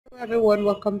Everyone,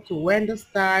 welcome to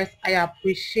WendyStyles. I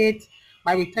appreciate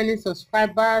my returning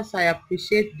subscribers. I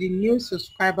appreciate the new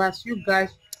subscribers. You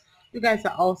guys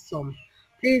are awesome.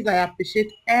 Please, I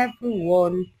appreciate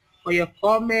everyone for your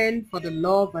comment, for the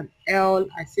love and all.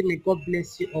 I say may God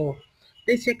bless you all.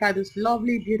 Please check out this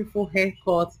lovely, beautiful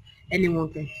haircut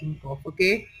anyone can think of.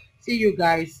 Okay, see you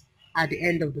guys at the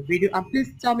end of the video, and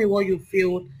please tell me what you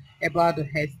feel about the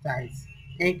hairstyles.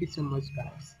 Thank you so much,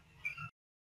 guys.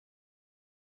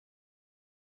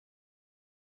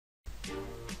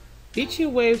 Beachy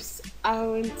waves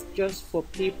aren't just for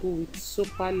people with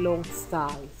super long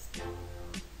styles.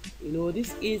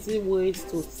 These easy ways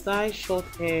to style short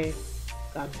hair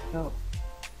can help.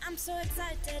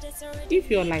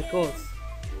 If you're like us,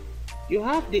 you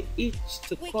have the itch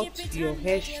to cut your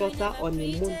hair shorter on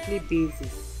a monthly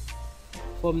basis.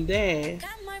 From there,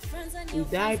 we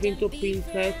dive into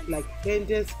Pinterest like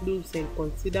trendiest looks and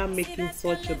consider making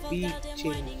such a big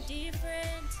change.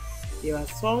 There are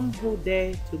some who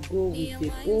dare to go with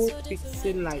a bold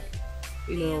fixing like,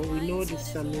 we know the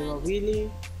Samira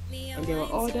Willie, and there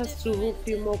are others too who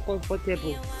feel more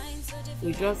comfortable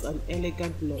with just an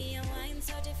elegant look.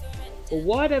 But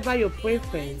whatever your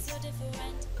preference,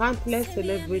 countless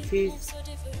celebrities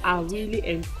are really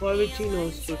encouraging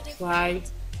us to try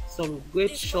some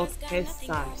great short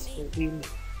hairstyles for women.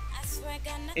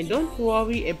 And don't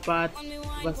worry about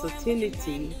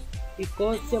versatility,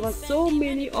 because there are so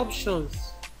many options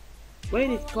when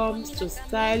it comes to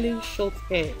styling short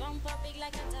hair.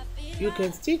 You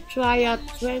can still try out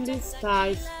trendy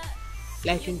styles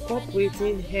like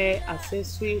incorporating hair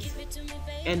accessories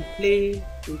and playing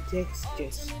with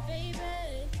textures.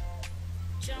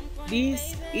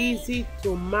 These easy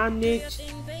to manage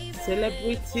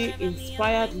celebrity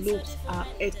inspired looks are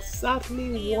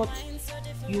exactly what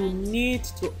you need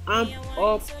to amp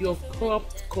up your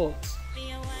cropped cut.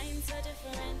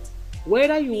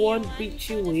 Whether you want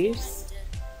beachy waves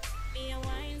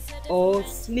or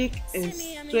sleek and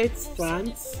straight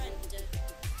strands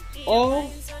or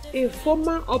a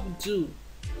formal updo,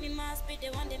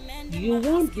 you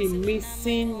won't be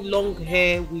missing long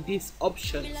hair with these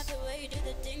options.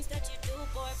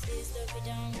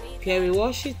 Kerry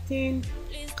Washington,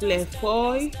 Claire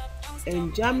Foy,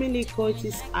 and Jamie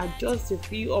Curtis are just a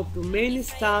few of the many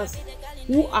stars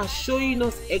who are showing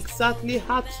us exactly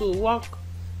how to rock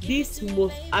these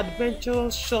most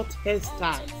adventurous short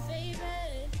hairstyles.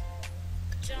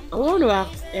 I want to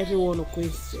ask everyone a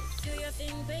question.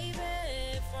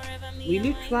 Will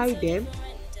you try them?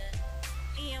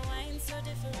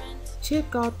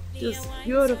 Check out these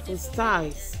beautiful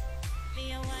styles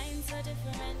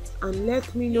and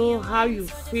let me know how you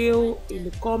feel in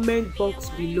the comment box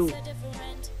below.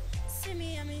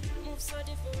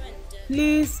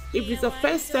 Please, if it's the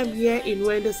first time here in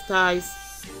WendyStyles,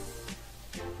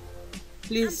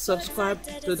 please subscribe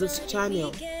to this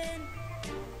channel.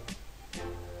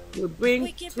 We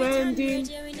bring trending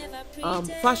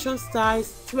fashion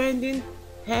styles, trending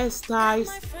hairstyles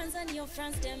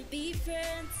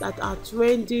that are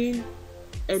trending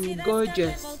and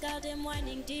gorgeous.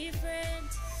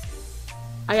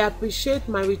 I appreciate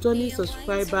my returning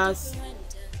subscribers.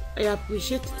 I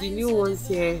appreciate the new ones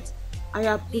here. I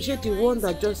appreciate the one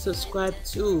that just subscribed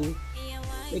too.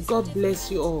 May God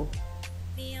bless you all.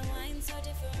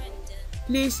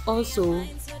 Please also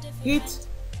hit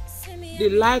the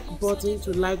like button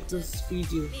to like this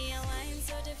video.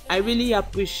 I really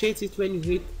appreciate it when you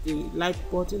hit the like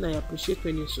button. I appreciate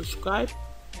when you subscribe,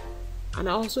 and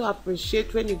I also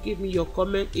appreciate when you give me your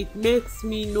comment. It makes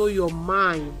me know your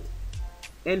mind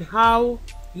and how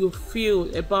you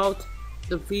feel about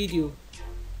the video.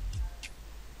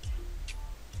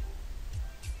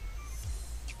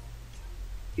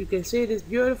 You can see these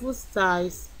beautiful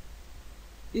styles.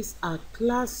 These are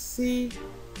classy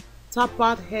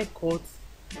tapered haircuts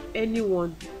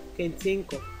anyone can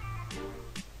think of.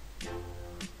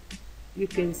 You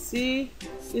can see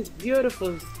this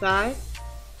beautiful style.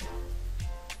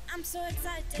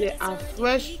 They are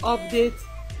fresh updates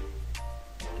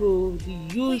to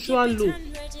the usual look.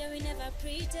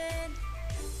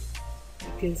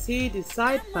 You can see the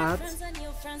side parts.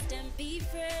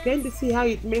 Can you see how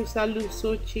it makes her look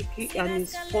so cheeky, and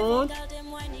it's fun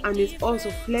and it's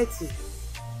also flirty?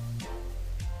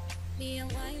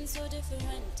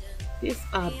 These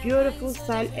are beautiful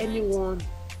style anyone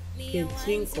can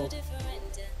think of.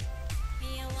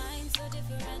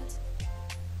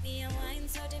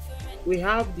 We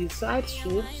have the side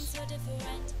swoops.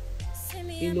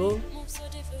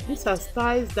 These are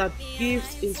styles that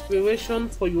gives inspiration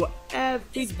for your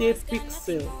everyday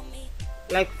pixel.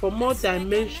 Like for more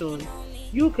dimension,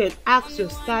 you can ask your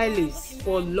stylist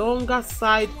for longer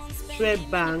side natural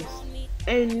bangs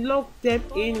and lock them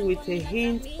in with a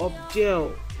hint of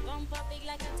gel.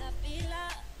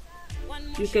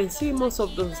 You can see most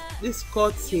of these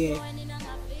cuts here.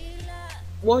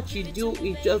 What you do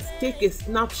is just take a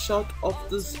snapshot of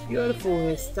these beautiful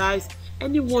hairstyles.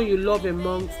 Anyone you love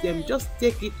amongst them, just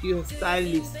take it to your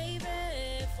stylist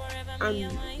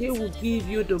and they will give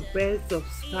you the best of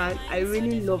style. I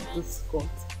really love this cut.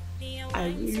 I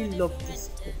really love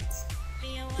this cut.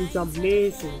 It's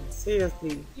amazing,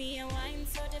 seriously.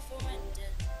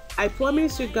 I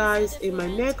promise you guys, in my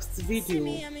next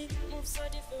video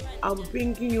I'll be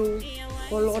bringing you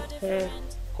colored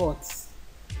haircuts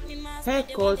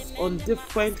on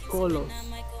different colors.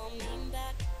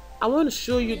 I want to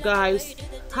show you guys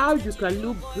how you can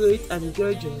look great and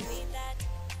gorgeous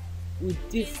with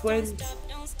different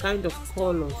kind of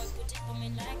colors.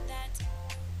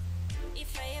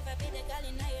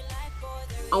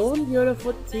 And one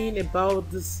beautiful thing about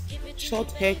this short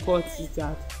haircuts is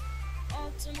that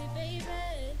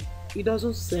it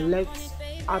doesn't select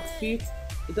outfit,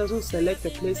 it doesn't select a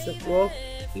place of work.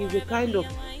 It's the kind of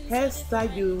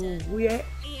hairstyle you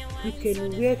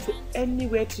can wear to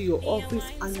anywhere, to your office,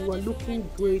 and you are looking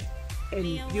great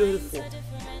and beautiful.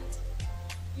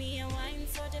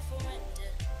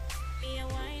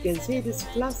 You can see this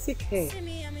classic hair.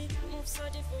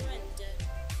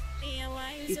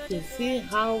 You can see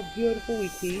how beautiful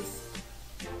it is.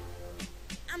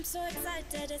 I'm so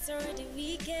excited, it's already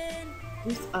weekend.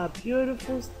 These are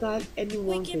beautiful style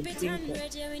anyone can think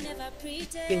of. You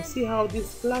can see how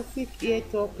this classic hair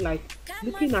top, like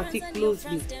looking at it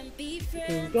closely, you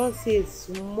can just see a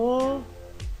small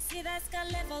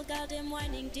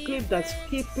clip that's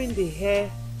keeping the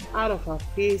hair out of her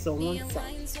face on one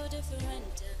side.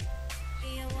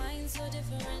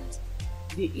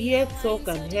 The ear talk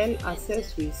and hair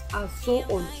accessories are so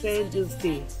on trend these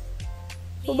days.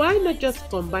 So why not just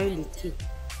combine the two?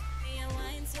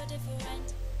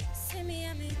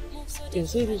 You can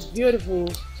see these beautiful,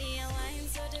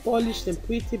 polished and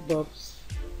pretty bobs.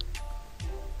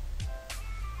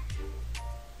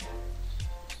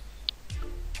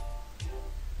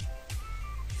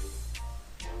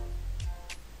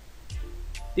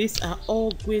 These are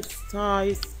all great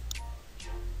styles.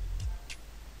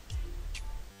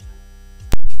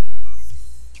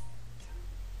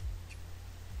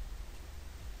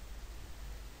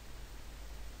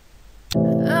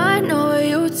 I know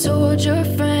you told your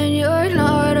friend you're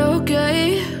not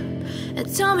okay, and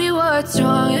tell me what's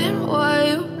wrong and why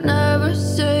you never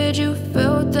said you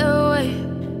felt that way.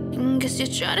 And guess you're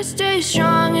trying to stay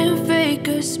strong and fake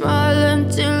a smile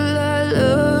until I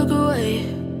look away.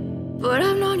 But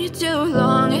I've known you too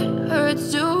long, it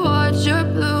hurts to watch your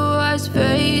blue eyes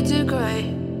fade to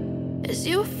gray as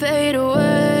you fade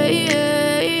away,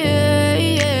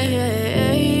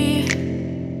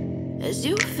 as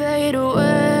you fade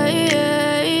away.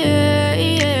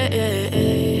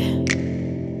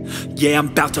 Yeah, I'm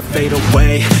about to fade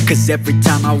away, cause every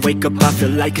time I wake up I feel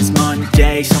like it's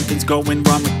Monday. Something's going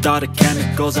wrong with all the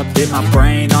chemicals up in my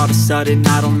brain. All of a sudden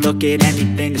I don't look at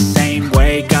anything the same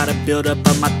way. Gotta build up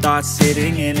of my thoughts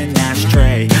sitting in an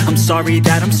ashtray. I'm sorry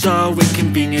that I'm so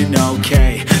inconvenient,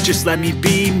 okay. Just let me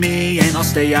be me and I'll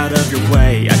stay out of your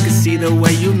way. I can see the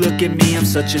way you look at me, I'm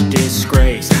such a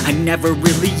disgrace. I never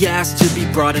really asked to be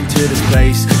brought into this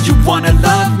place. You wanna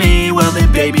love me? Well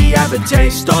then baby have a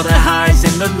taste. All the highs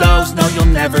and the lows, no you'll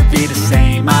never be the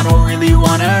same. I don't really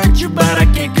wanna hurt you, but I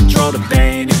can't control the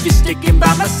pain. If you're sticking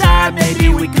by my side, maybe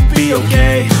we could be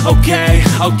okay.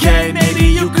 Okay, maybe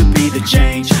you could be the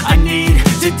change I need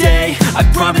today. I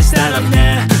promise that I've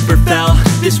never felt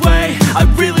this way. I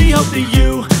really hope that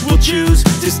you will choose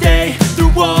to stay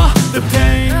through all the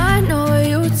pain. I know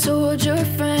you told your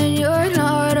friend you're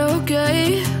not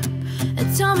okay,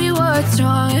 and tell me what's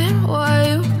wrong and why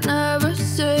you never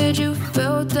said you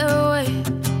felt that way.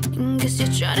 And guess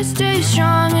you're trying to stay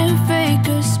strong and fake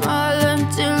a smile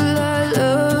until I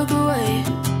look away.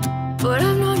 But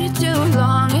I've known you too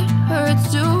long, it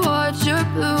hurts to watch your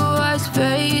blue eyes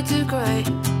fade to gray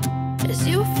as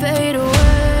you fade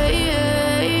away,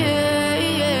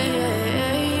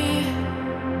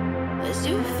 as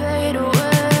you fade away.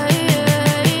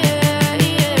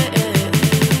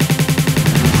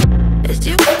 As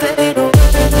you fade away.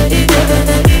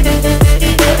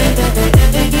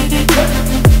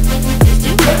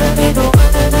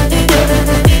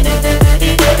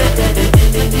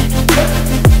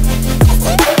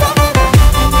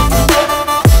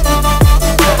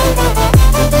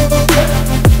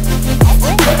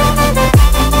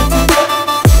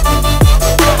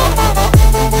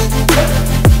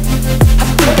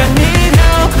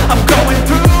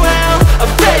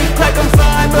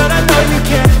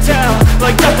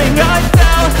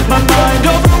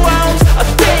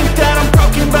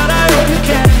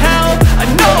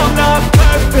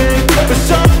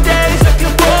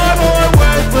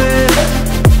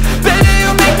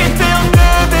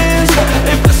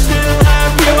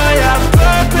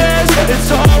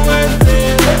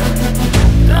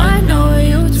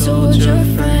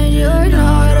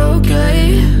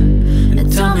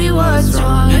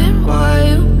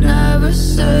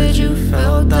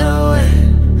 felt that way.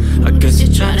 I guess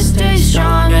you're trying to stay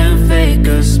strong and fake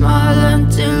a smile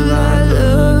until I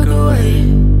look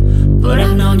away. But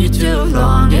I've known you too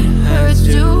long, it hurts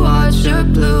to watch your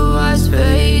blue eyes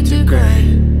fade to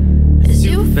gray as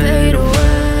you fade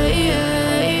away,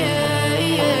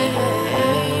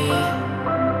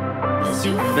 as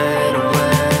you fade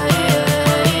away,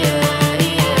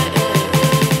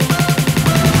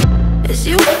 as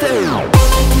you fade away.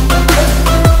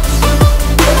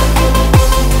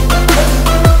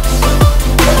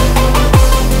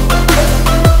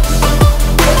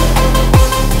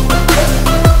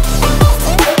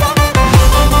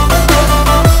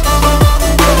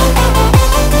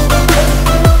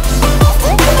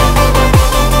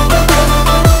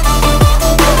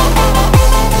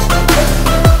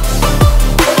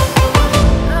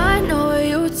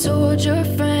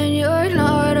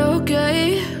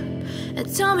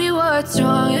 Tell me what's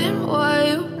wrong and why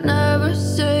you never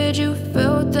said you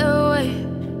felt that way.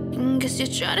 And guess you're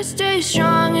trying to stay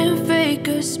strong and fake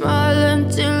a smile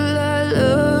until I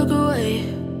look away.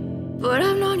 But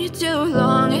I've known you too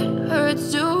long, it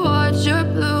hurts to watch your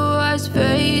blue eyes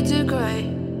fade to gray.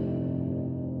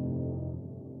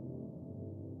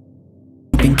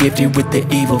 Been gifted with the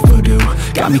evil voodoo,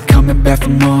 got me coming back for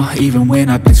more even when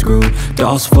I've been screwed.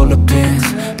 Dolls full of pins,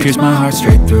 pierce my heart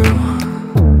straight through.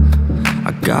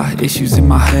 I got issues in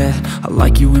my head, I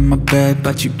like you in my bed,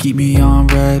 but you keep me on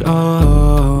red.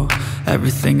 Oh,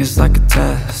 everything is like a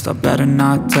test, I better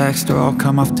not text or I'll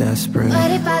come off desperate.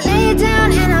 But if I lay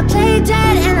down and I play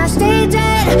dead and I stay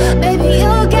dead, baby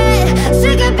you'll get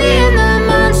sick of being the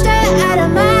monster out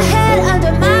of my head,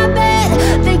 under my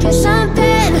bed. Think you're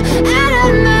something out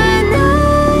of my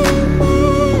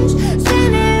nightmares,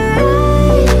 standing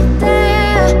right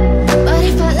there. But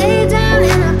if I lay down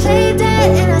and I play dead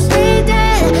and I stay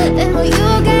dead, then will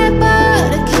you get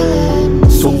bored of killing me?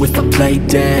 So if I play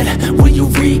dead, will you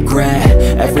regret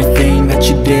everything that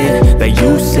you did, that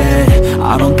you said?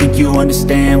 I don't think you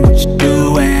understand what you're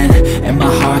doing, and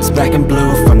my heart's black and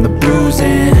blue from the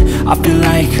bruising. I feel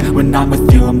like when I'm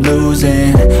with you I'm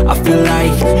losing. I feel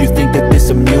like you think that this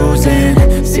amusing,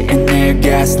 sitting there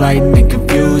gaslighting and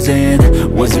confusing.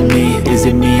 Was it me? Is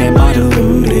it me? Am I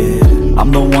deluded?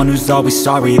 I'm the one who's always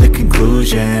sorry, the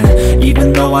conclusion,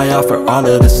 even though I offer all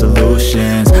of the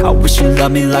solutions. I wish you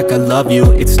loved me like I love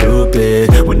you, it's stupid.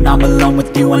 When I'm alone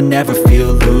with you I never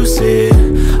feel lucid.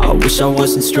 I wish I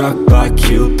wasn't struck by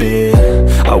Cupid.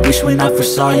 I wish when I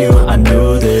first saw you I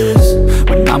knew this.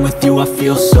 When I'm with you I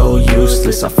feel so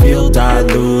useless, I feel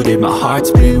diluted, my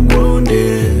heart's been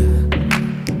wounded.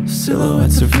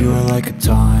 Silhouettes of you are like a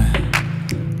taunt,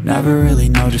 never really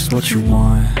know just what you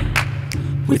want.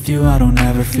 With you I don't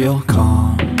ever feel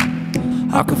calm,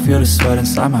 I can feel the sweat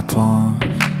inside my palm.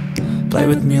 Play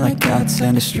with me like cats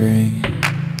and a string,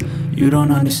 you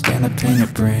don't understand the pain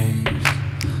it brings.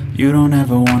 You don't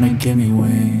ever wanna give me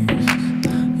wings,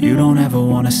 you don't ever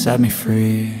wanna set me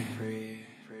free.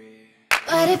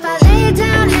 But if I lay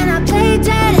down and I play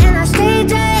dead and I stay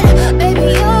dead,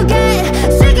 baby you'll get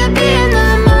sick of being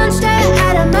the monster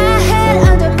out of my head,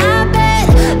 under my bed.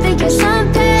 Think you're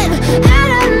something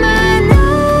out of my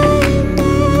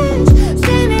nightmares,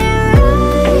 standing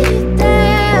right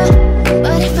there.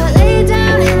 But if I lay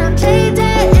down and I play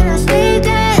dead and I stay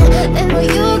dead, then will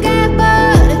you get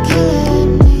bored of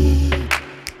killing me?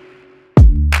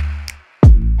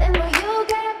 Then will you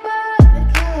get bored of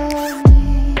killing me?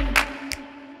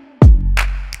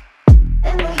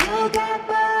 And will you get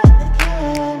bored of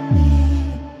killing me?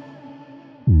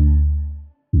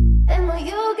 And will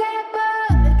you get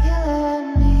bored of killing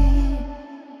me?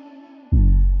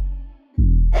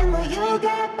 And will you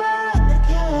get bored?